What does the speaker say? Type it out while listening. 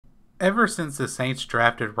Ever since the Saints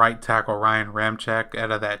drafted right tackle Ryan Ramczyk out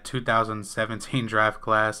of that 2017 draft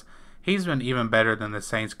class, he's been even better than the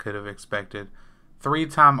Saints could have expected.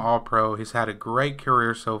 Three-time All-Pro, he's had a great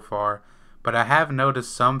career so far, but I have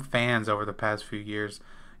noticed some fans over the past few years,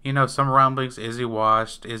 some rumblings, is he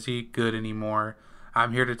washed, is he good anymore?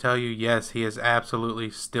 I'm here to tell you, yes, he is absolutely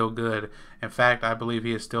still good. In fact, I believe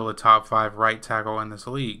he is still a top 5 right tackle in this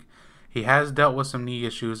league. He has dealt with some knee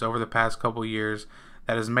issues over the past couple years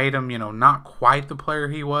that has made him, not quite the player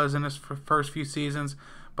he was in his first few seasons.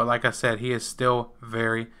 But like I said, he is still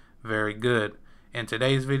very, very good. In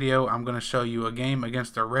today's video, I'm going to show you a game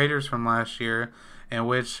against the Raiders from last year in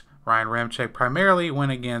which Ryan Ramczyk primarily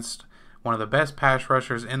went against one of the best pass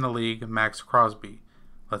rushers in the league, Max Crosby.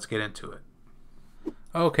 Let's get into it.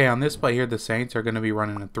 Okay, on this play here, the Saints are going to be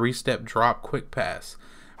running a 3-step drop quick pass.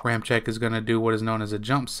 Ramczyk is going to do what is known as a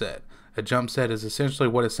jump set. A jump set is essentially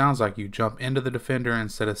what it sounds like. You jump into the defender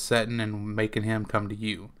instead of setting and making him come to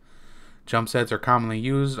you. Jump sets are commonly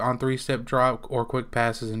used on 3-step drop or quick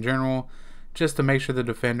passes in general, just to make sure the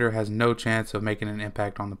defender has no chance of making an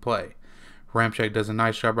impact on the play. Ramczyk does a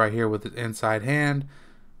nice job right here with his inside hand,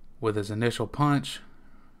 with his initial punch.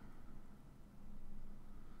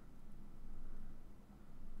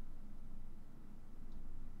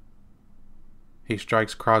 He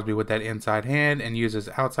strikes Crosby with that inside hand and uses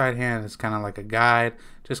outside hand as kind of like a guide.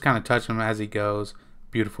 Just kind of touch him as he goes.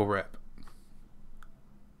 Beautiful rep.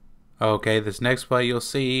 Okay, this next play you'll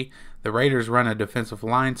see the Raiders run a defensive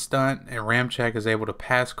line stunt and Ramczyk is able to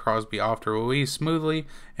pass Crosby off to Ruiz smoothly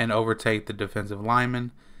and overtake the defensive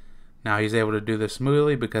lineman. Now he's able to do this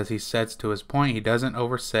smoothly because he sets to his point. He doesn't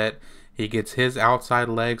overset. He gets his outside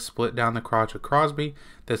leg split down the crotch of Crosby.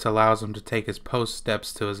 This allows him to take his post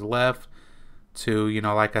steps to his left to,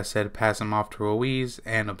 like I said, pass him off to Ruiz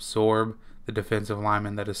and absorb the defensive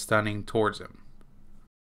lineman that is stunning towards him.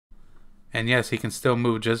 And yes, he can still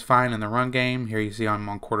move just fine in the run game. Here you see him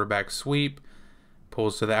on quarterback sweep,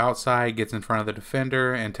 pulls to the outside, gets in front of the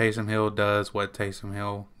defender, and Taysom Hill does what Taysom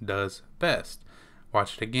Hill does best.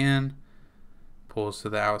 Watch it again, pulls to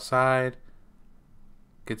the outside,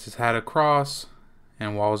 gets his hat across,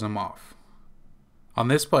 and walls him off. On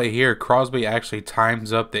this play here, Crosby actually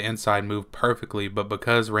times up the inside move perfectly, but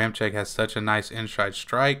because Ramczyk has such a nice inside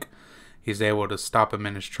strike, he's able to stop him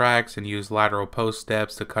in his tracks and use lateral post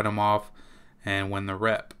steps to cut him off and win the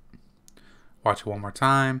rep. Watch it one more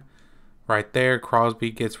time. Right there, Crosby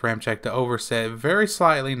gets Ramczyk to overset very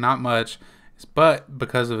slightly, not much, but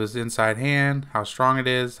because of his inside hand, how strong it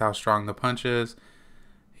is, how strong the punch is,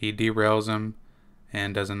 he derails him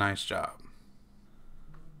and does a nice job.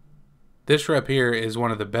 This rep here is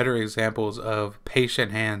one of the better examples of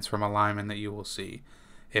patient hands from a lineman that you will see.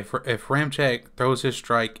 If Ramczyk throws his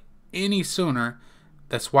strike any sooner,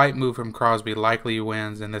 the swipe move from Crosby likely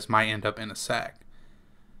wins, and this might end up in a sack.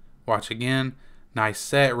 Watch again. Nice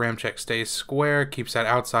set. Ramczyk stays square, keeps that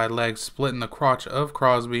outside leg splitting the crotch of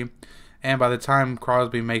Crosby, and by the time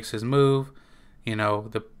Crosby makes his move,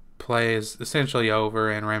 the play is essentially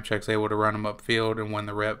over, and Ramczyk's able to run him upfield and win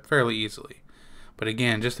the rep fairly easily. But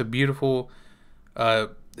again, just a beautiful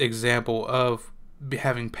example of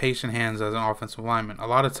having patient hands as an offensive lineman. A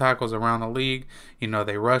lot of tackles around the league,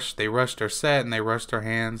 they rush their set and they rush their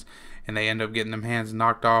hands, and they end up getting them hands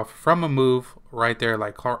knocked off from a move right there,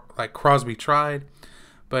 like Crosby tried.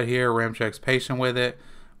 But here, Ramczyk's patient with it,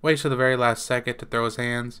 waits till the very last second to throw his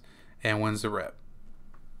hands, and wins the rep.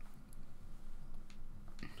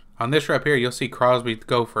 On this rep here, you'll see Crosby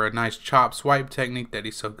go for a nice chop swipe technique that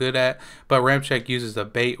he's so good at, but Ramczyk uses a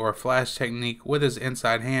bait or flash technique with his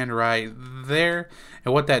inside hand right there,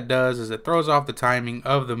 and what that does is it throws off the timing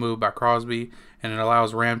of the move by Crosby, and it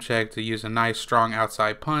allows Ramczyk to use a nice strong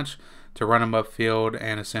outside punch to run him upfield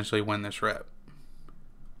and essentially win this rep.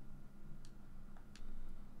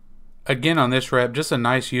 Again, on this rep, just a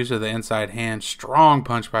nice use of the inside hand, strong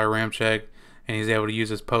punch by Ramczyk, and he's able to use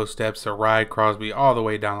his post steps to ride Crosby all the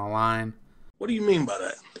way down the line. What do you mean by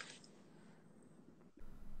that?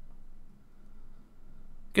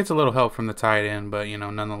 Gets a little help from the tight end, but,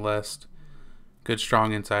 nonetheless, good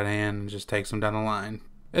strong inside hand and just takes him down the line.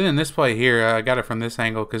 And then this play here, I got it from this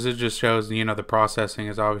angle because it just shows, the processing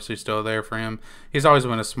is obviously still there for him. He's always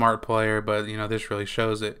been a smart player, but, this really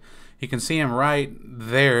shows it. You can see him right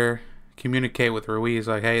there communicate with Ruiz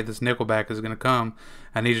like, hey, this nickelback is going to come.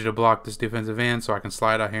 I need you to block this defensive end so I can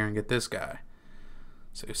slide out here and get this guy.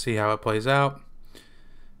 So you see how it plays out?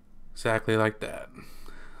 Exactly like that.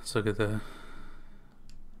 Let's look at the...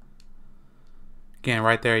 Again,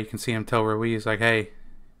 right there you can see him tell Ruiz like, hey,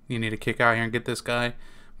 you need to kick out here and get this guy.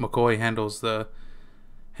 McCoy handles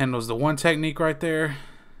the one technique right there.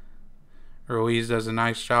 Ruiz does a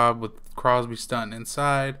nice job with Crosby stunting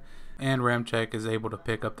inside, and Ramczyk is able to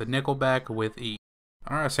pick up the nickelback with ease.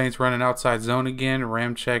 Alright, Saints running outside zone again,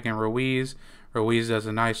 Ramczyk and Ruiz. Ruiz does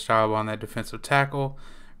a nice job on that defensive tackle.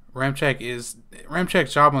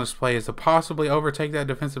 Ramczyk's job on this play is to possibly overtake that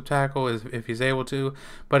defensive tackle if he's able to,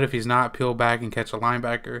 but if he's not, peel back and catch a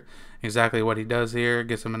linebacker. Exactly what he does here.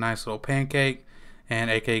 Gets him a nice little pancake, and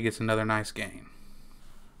AK gets another nice gain.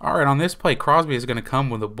 Alright, on this play, Crosby is going to come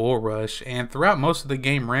with a bull rush, and throughout most of the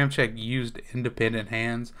game, Ramczyk used independent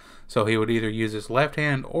hands, so he would either use his left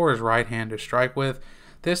hand or his right hand to strike with.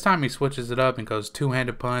 This time he switches it up and goes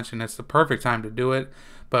two-handed punch, and it's the perfect time to do it,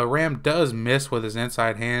 but Ram does miss with his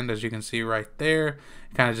inside hand, as you can see right there.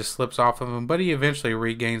 It kind of just slips off of him, but he eventually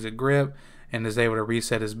regains a grip and is able to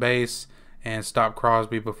reset his base and stop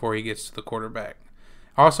Crosby before he gets to the quarterback.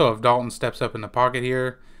 Also, if Dalton steps up in the pocket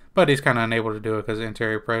here, but he's kind of unable to do it because of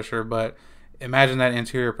interior pressure. But imagine that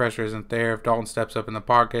interior pressure isn't there. If Dalton steps up in the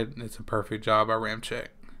pocket, it's a perfect job by Ramczyk.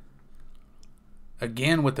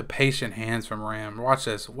 Again with the patient hands from Ram. Watch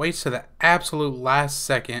this. Waits to the absolute last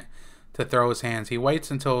second to throw his hands. He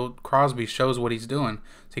waits until Crosby shows what he's doing.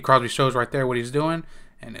 See, Crosby shows right there what he's doing.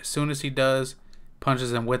 And as soon as he does,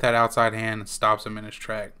 punches him with that outside hand and stops him in his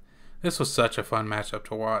track. This was such a fun matchup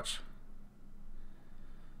to watch.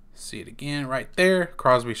 See it again right there.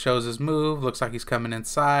 Crosby shows his move. Looks like he's coming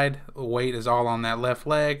inside. The weight is all on that left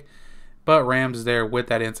leg. But Ram's there with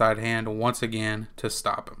that inside hand once again to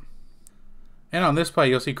stop him. And on this play,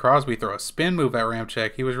 you'll see Crosby throw a spin move at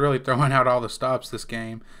Ramczyk. He was really throwing out all the stops this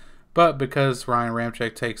game. But because Ryan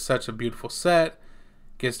Ramczyk takes such a beautiful set,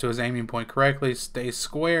 gets to his aiming point correctly, stays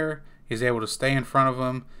square, he's able to stay in front of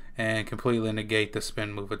him and completely negate the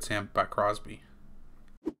spin move attempt by Crosby.